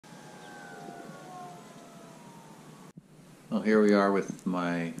Well, here we are with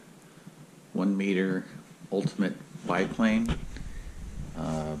my 1 meter Ultimate Biplane,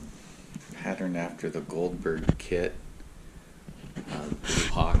 patterned after the Goldberg kit, Blue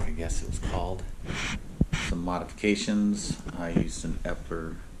Hawk, I guess it was called. Some modifications. I used an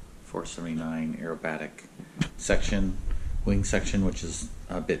Epler 479 aerobatic section, wing section, which is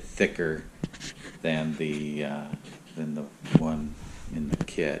a bit thicker than the one in the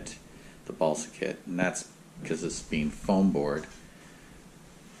kit, the balsa kit, and that's because it's being foam board.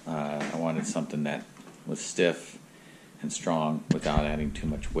 I wanted something that was stiff and strong without adding too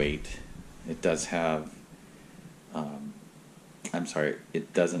much weight. It does have,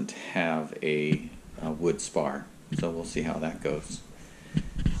 it doesn't have a wood spar, so we'll see how that goes.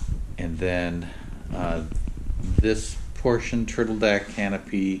 And then this portion, turtle deck,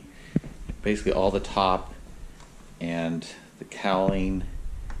 canopy, basically all the top and the cowling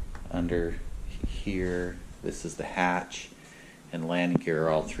under here. This is the hatch and landing gear are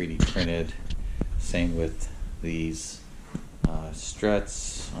all 3D printed. Same with these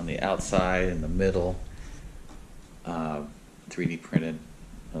struts on the outside and the middle, 3D printed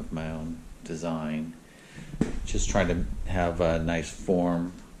of my own design. Just trying to have a nice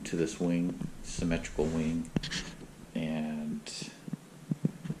form to this wing, symmetrical wing, and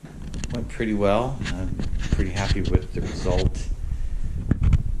went pretty well. I'm pretty happy with the result.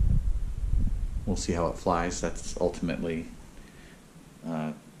 We'll see how it flies. That's ultimately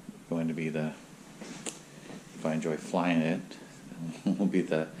going to be the, if I enjoy flying it, will be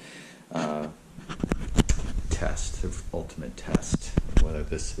the test, the ultimate test, of whether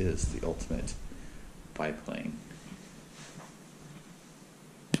this is the ultimate biplane.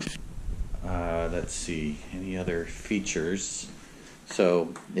 Let's see, any other features?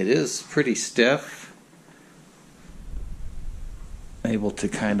 So it is pretty stiff. Able to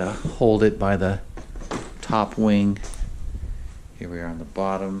kind of hold it by the top wing. Here we are on the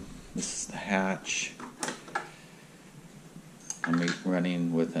bottom. This is the hatch. I'm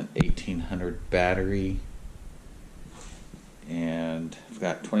running with an 1800 battery, and I've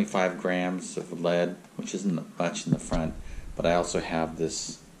got 25 grams of lead, which isn't much in the front, but I also have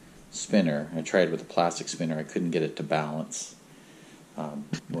this spinner. I tried with a plastic spinner. I couldn't get it to balance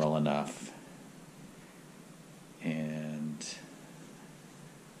well enough, and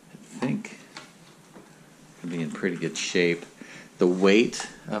I think it'll be in pretty good shape. The weight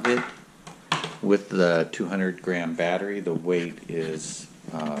of it, with the 200 gram battery, the weight is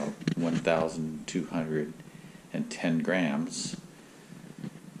 1,210 grams.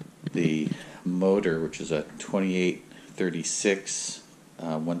 The motor, which is a 2836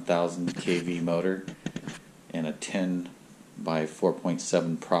 1000 kV motor, and a 10 by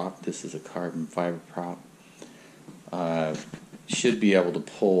 4.7 prop. This is a carbon fiber prop. Should be able to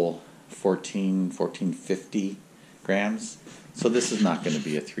pull 1450 grams. So this is not going to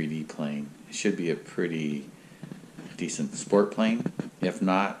be a 3D plane. It should be a pretty decent sport plane. If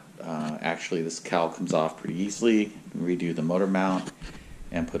not, actually this cowl comes off pretty easily. Redo the motor mount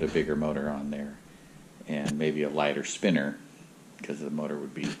and put a bigger motor on there, and maybe a lighter spinner because the motor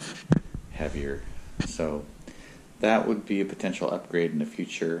would be heavier. So that would be a potential upgrade in the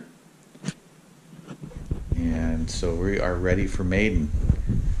future. And so we are ready for Maiden.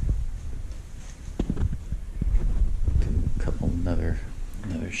 Another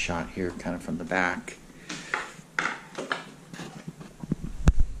shot here, kind of from the back.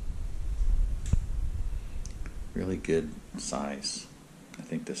 Really good size. I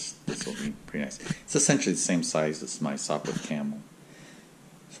think this will be pretty nice. It's essentially the same size as my Sopwith Camel.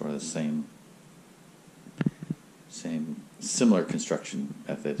 Sort of the same similar construction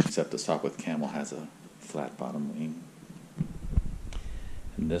method, except the Sopwith Camel has a flat bottom wing.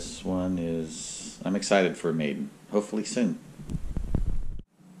 And this one is, I'm excited for Maiden. Hopefully soon.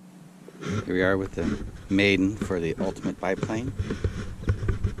 Here we are with the Maiden for the Ultimate Biplane.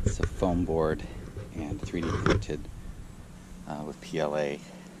 It's a foam board and 3D printed with PLA.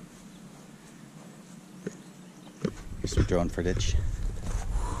 Here's some drone footage.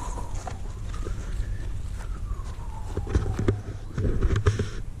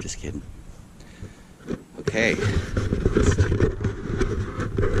 Just kidding. Okay.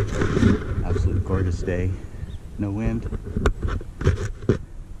 Absolute gorgeous day. No wind.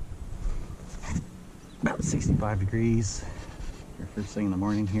 About 65 degrees. First thing in the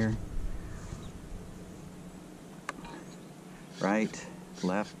morning here. Right,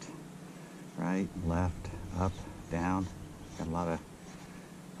 left, up, down. Got a lot of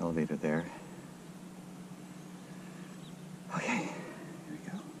elevator there. Okay, here we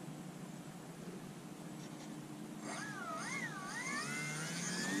go.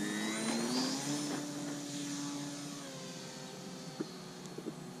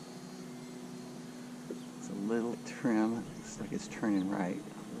 trim. Looks like it's turning right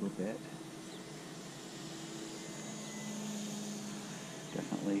a little bit.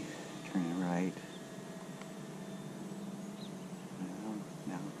 Definitely turning right.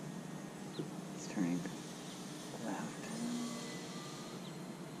 Now it's turning left.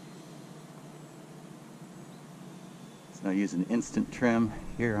 So I use an instant trim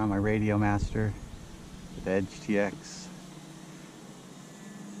here on my Radio Master with Edge TX.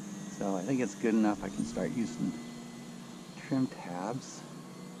 So I think it's good enough. I can start using trim tabs.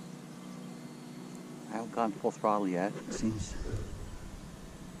 I haven't gone full throttle yet, it seems.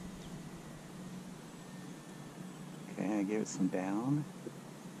 Okay, I gave it some down.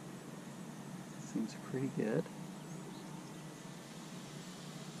 Seems pretty good.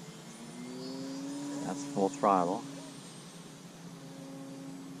 That's full throttle.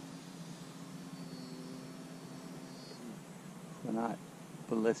 So not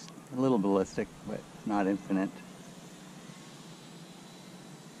ballistic, a little ballistic, but not infinite.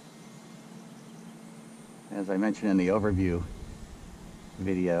 As I mentioned in the overview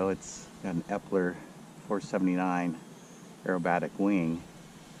video, it's got an Epler 479 aerobatic wing,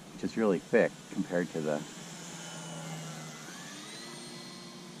 which is really thick compared to the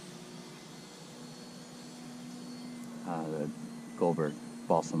Goldberg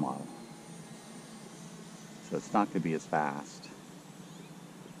balsa model. So it's not going to be as fast.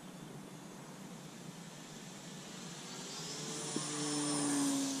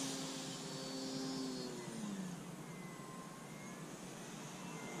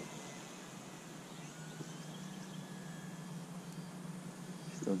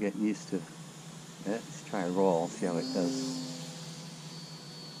 Still getting used to it. Let's try a roll, see how it does.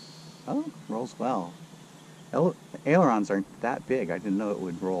 Oh, rolls well. Ailerons aren't that big. I didn't know it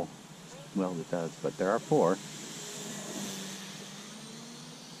would roll as well as it does, but there are 4.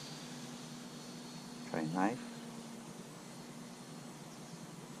 Try a knife.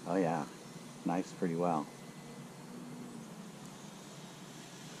 Oh yeah, knife's pretty well.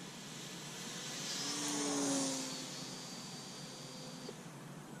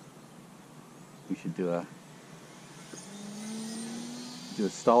 We should do a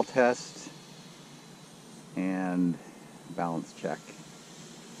stall test and balance check.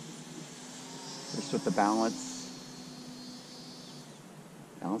 First with the balance.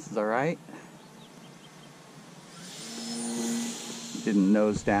 Balance is all right. Didn't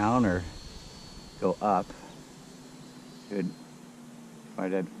nose down or go up. If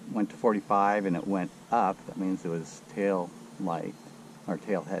I went to 45 and it went up, that means it was tail light or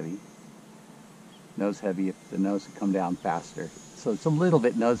tail heavy. Nose heavy if the nose would come down faster. So it's a little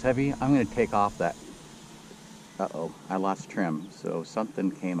bit nose heavy. I'm going to take off that. Uh-oh, I lost trim, so something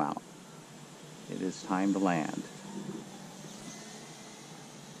came out. It is time to land.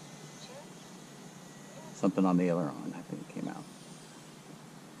 Something on the aileron, I think, came out.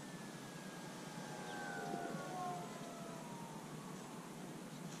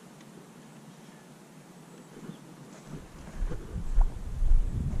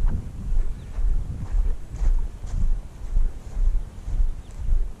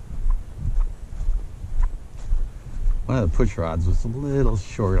 One of the push rods was a little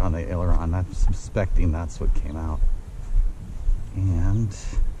short on the aileron. I'm suspecting that's what came out. And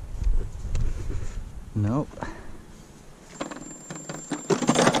nope.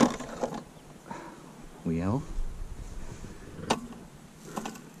 Wheel.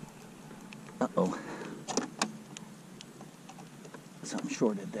 Uh-oh. Something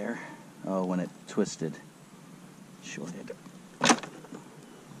shorted there. Oh, when it twisted. Shorted.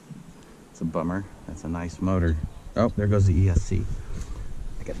 It's a bummer. That's a nice motor. Oh, there goes the ESC.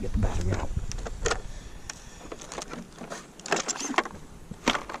 I gotta get the battery out.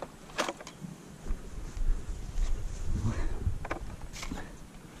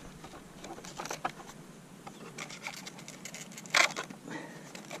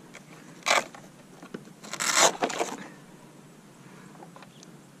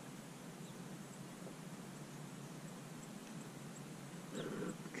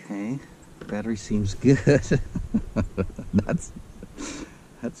 Okay, battery seems good.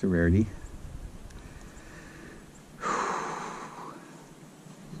 That's a rarity.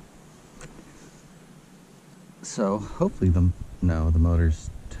 So hopefully the motor's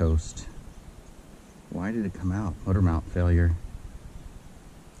toast. Why did it come out? Motor mount failure.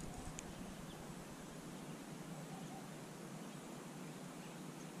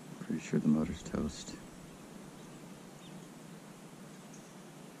 Pretty sure the motor's toast.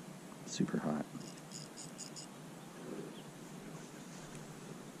 Super hot.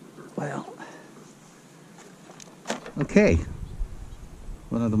 Well, okay.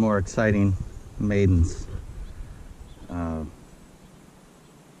 One of the more exciting Maidens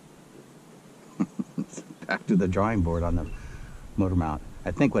to the drawing board on the motor mount.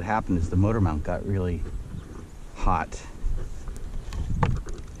 I think what happened is the motor mount got really hot.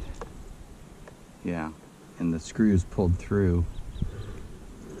 Yeah, and the screws pulled through.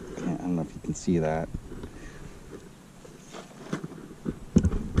 I don't know if you can see that.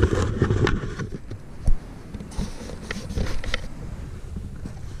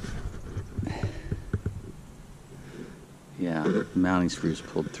 Yeah, the mounting screws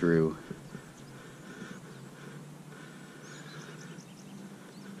pulled through.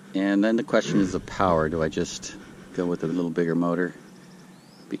 And then the question is the power. Do I just go with a little bigger motor?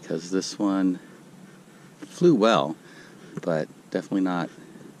 Because this one flew well, but definitely not,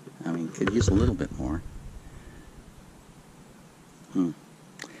 I mean, could use a little bit more.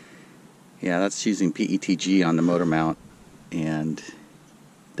 Yeah, that's using PETG on the motor mount, and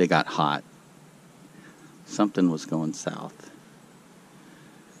they got hot. Something was going south.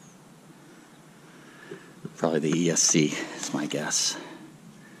 Probably the ESC is my guess.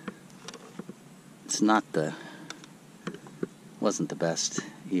 It's not wasn't the best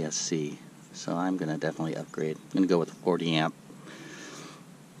ESC, so I'm gonna definitely upgrade. I'm gonna go with a 40 amp,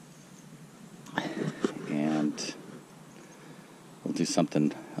 and we'll do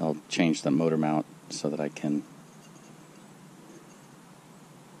something. I'll change the motor mount so that I can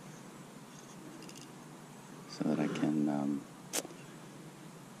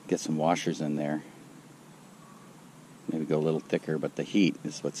get some washers in there. Maybe go a little thicker, but the heat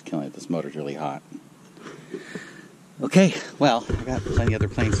is what's killing it. This motor's really hot. Okay, well, I got plenty of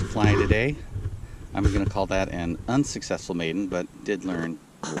other planes to fly today. I'm going to call that an unsuccessful maiden, but did learn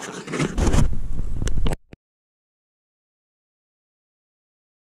a lot.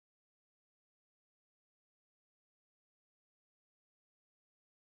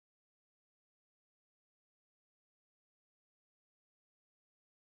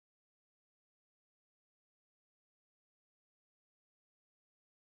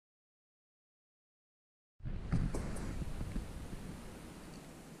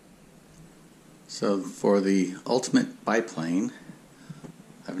 So for the Ultimate Biplane,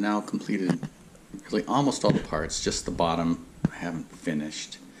 I've now completed really almost all the parts, just the bottom I haven't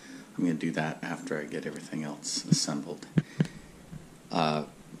finished. I'm going to do that after I get everything else assembled. So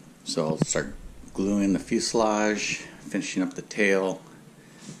I'll start gluing the fuselage, finishing up the tail.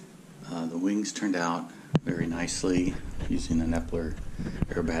 The wings turned out very nicely using an Epler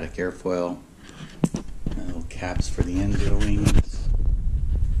aerobatic airfoil. Little caps for the end of the wings.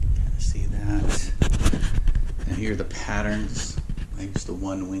 See that? And here are the patterns. I used the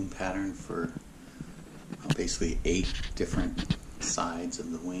one wing pattern for basically 8 different sides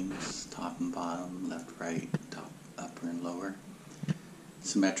of the wings, top and bottom, left, right, top, upper, and lower.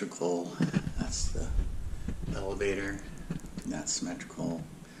 Symmetrical, that's the elevator, and that's symmetrical.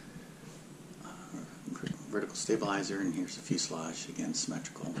 Vertical stabilizer, and here's the fuselage, again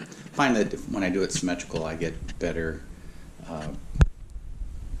symmetrical. I find that when I do it symmetrical, I get better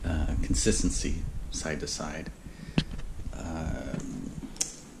consistency side to side.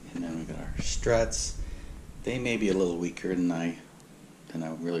 And then we've got our struts. They may be a little weaker than I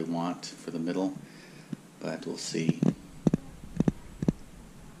really want for the middle, but we'll see.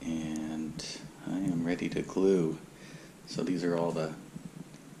 And I am ready to glue. So these are all the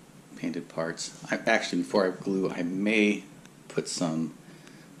painted parts. Actually, before I glue, I may put some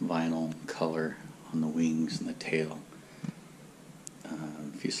vinyl color on the wings and the tail.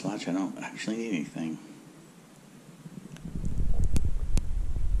 Fuselage, I don't actually need anything.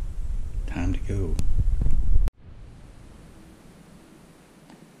 Time to go.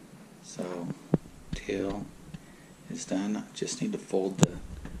 So, tail is done. Just need to fold the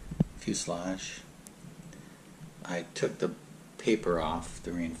fuselage. I took the paper off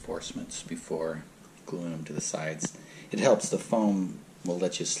the reinforcements before gluing them to the sides. It helps, the foam will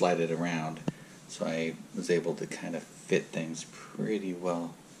let you slide it around, so I was able to kind of fit things pretty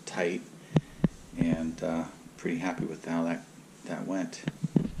well tight, and pretty happy with how that went.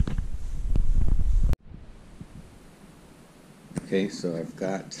 Okay, so I've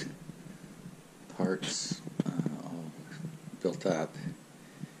got parts all built up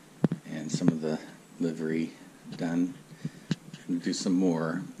and some of the livery done. I'm going to do some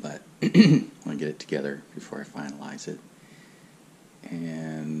more, but I want to get it together before I finalize it.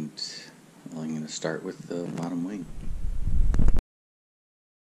 And well, I'm going to start with the bottom wing.